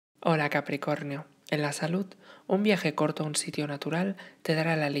Hola Capricornio, en la salud, un viaje corto a un sitio natural te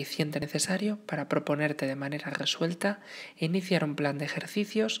dará el aliciente necesario para proponerte de manera resuelta iniciar un plan de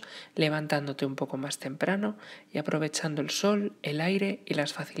ejercicios levantándote un poco más temprano y aprovechando el sol, el aire y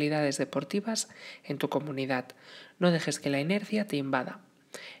las facilidades deportivas en tu comunidad. No dejes que la inercia te invada.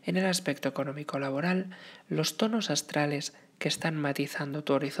 En el aspecto económico-laboral, los tonos astrales que están matizando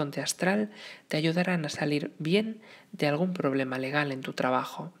tu horizonte astral te ayudarán a salir bien de algún problema legal en tu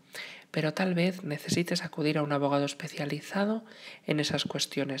trabajo, pero tal vez necesites acudir a un abogado especializado en esas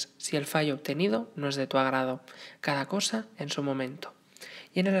cuestiones si el fallo obtenido no es de tu agrado, cada cosa en su momento.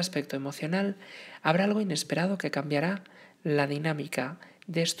 Y en el aspecto emocional, habrá algo inesperado que cambiará la dinámica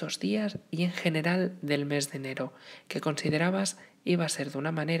de estos días y en general del mes de enero, que considerabas iba a ser de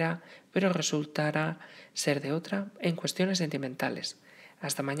una manera, pero resultará ser de otra en cuestiones sentimentales.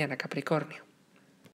 Hasta mañana, Capricornio.